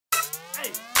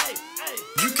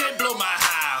You can't blow my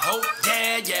high, ho.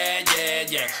 Yeah, yeah, yeah,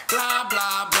 yeah. Blah,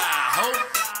 blah, blah, ho.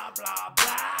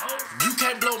 You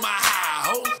can't blow my high,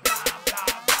 ho.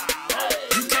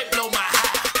 You can't blow my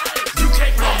high. You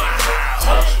can't blow my high,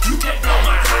 ho. You can't blow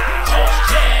my high, ho.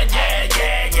 Yeah, yeah,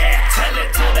 yeah, yeah. Tell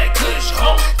it to that kush,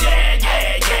 ho. Yeah,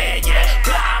 yeah, yeah, yeah.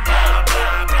 Blah, blah,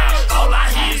 blah, blah. All I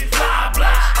hear is blah,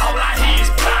 blah. All I hear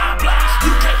is blah, blah.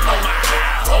 You can't blow my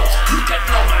high, ho. You can't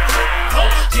blow my high, ho.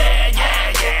 Yeah,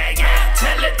 yeah, yeah, yeah.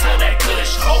 Tell it to that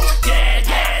kush, ho. Yeah,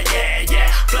 yeah, yeah, yeah.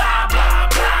 Blah, blah,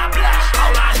 blah, blah.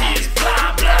 All I hear is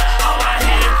blah, blah. All I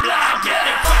hear is blah, yeah.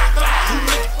 They fire, who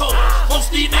looking for it? Most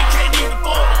these niggas can't even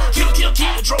afford it. Kill, kill,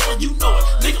 keep controlling, you know it.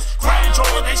 Niggas crying,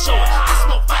 trolling, they show it. I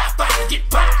smoke fire to get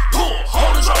by. Pull,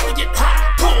 hold the drum to get high.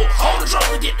 Pull, hold the drum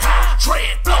to get high.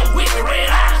 Tread, flow with the red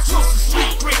eyes. Swoosh and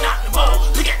sweet, green out the bowl.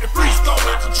 Look at the freeze going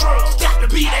out control. Got to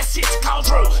be that shit to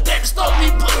control. Let the stuff me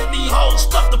putting these hoes.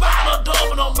 Stuff the bottle,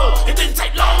 double no more. It didn't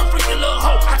take long to freak the little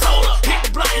hoe. I told her, hit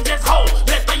the blunt and just hold.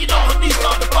 Next thing you know, her knees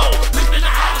start to fold. Looking in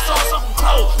the eye, I saw something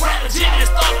close. Grab the gin and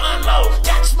start to unload.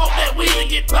 Got to smoke that weed and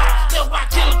get by. That's why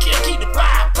kill, keep the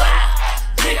vibe.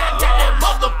 Nigga, I got that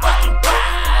motherfucking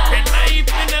vibe. And I ain't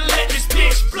finna let this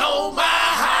bitch blow my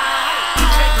high. You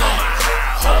can't blow my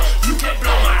high, ho. You can't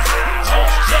blow my high, ho.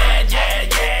 Yeah, yeah,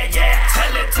 yeah, yeah.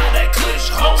 Tell it to that kush,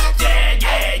 ho. Yeah,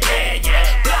 yeah, yeah, yeah.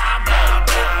 Blah, blah,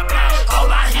 blah, blah. All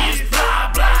I hear is blah,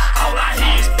 blah. All I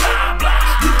hear is blah, blah.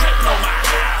 You can't blow my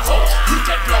high, ho. You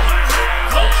can't blow my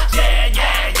high, ho. Yeah,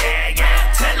 yeah, yeah,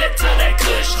 yeah. Tell it to that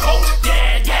kush, ho.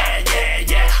 Yeah, yeah, yeah,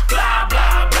 yeah. Blah,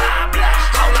 blah, blah, blah.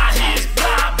 All I hear is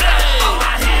blah, blah. All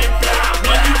I hear is blah,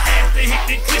 blah. When you ask to hit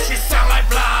the kush, it sound like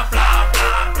blah, blah,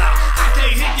 blah, blah. I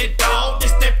can't hit you, dog.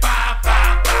 This that 5,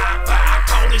 5, 5, 5. I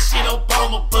call this shit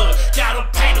Obama bud. Gotta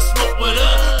pay to smoke with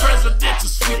us. Presidential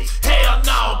suite. Hell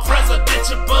no,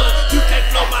 presidential bud. You can't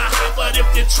blow my high, but if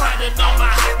you try to know my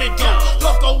high, then go.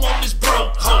 Loco on this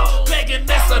broke hoe. Begging,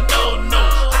 that's a no-no.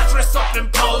 I dress up in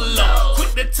polo.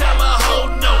 Quick to tell a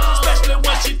hoe no. Especially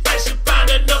when she thinks she find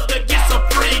enough to get some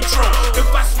free throw. If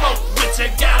I smoke with you,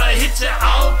 gotta hit you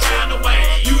all kind of way.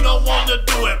 You don't wanna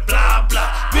do it, blah, blah.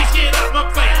 Bitch, get out my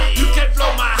face. You can't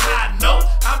blow my high, no.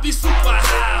 I be super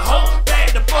high, ho.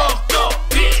 Bag the fuck up,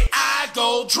 bitch. I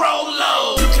go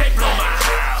low. You can't blow my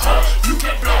high, ho. You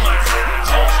can't blow my high,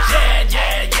 ho. Yeah,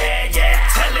 yeah, yeah, yeah.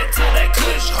 Tell it to that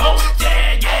kush, ho.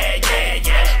 Yeah, yeah, yeah,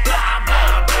 yeah. Blah,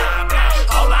 blah, blah,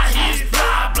 blah. All I hear is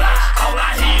blah, blah. All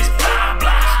I hear is blah,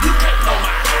 blah. You can't blow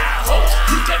my high, ho.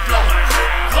 You can't blow my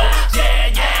high, ho.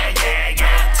 Yeah, yeah, yeah,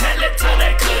 yeah. Tell it to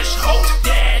that kush, ho.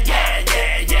 Yeah, yeah,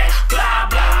 yeah, yeah. Blah,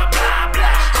 blah, blah,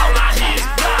 blah. All I hear is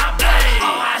blah, blah.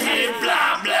 All I hear is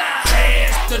blah, blah.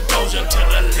 Pass the doja to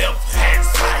the left-hand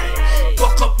side.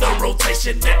 Fuck up the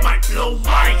rotation, that might blow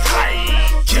my high.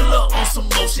 Killer on some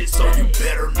motion, so you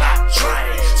better not try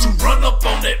to run up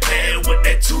on that man with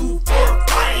that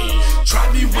 2-4-5.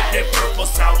 Try me with that purple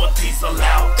sour diesel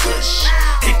loud kush.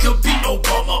 It could be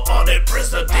Obama or that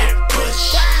President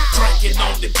Bush. Cranking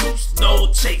on the goose,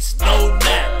 no chase, no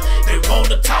nap. They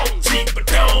wanna talk cheap, but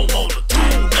they don't wanna do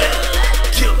that.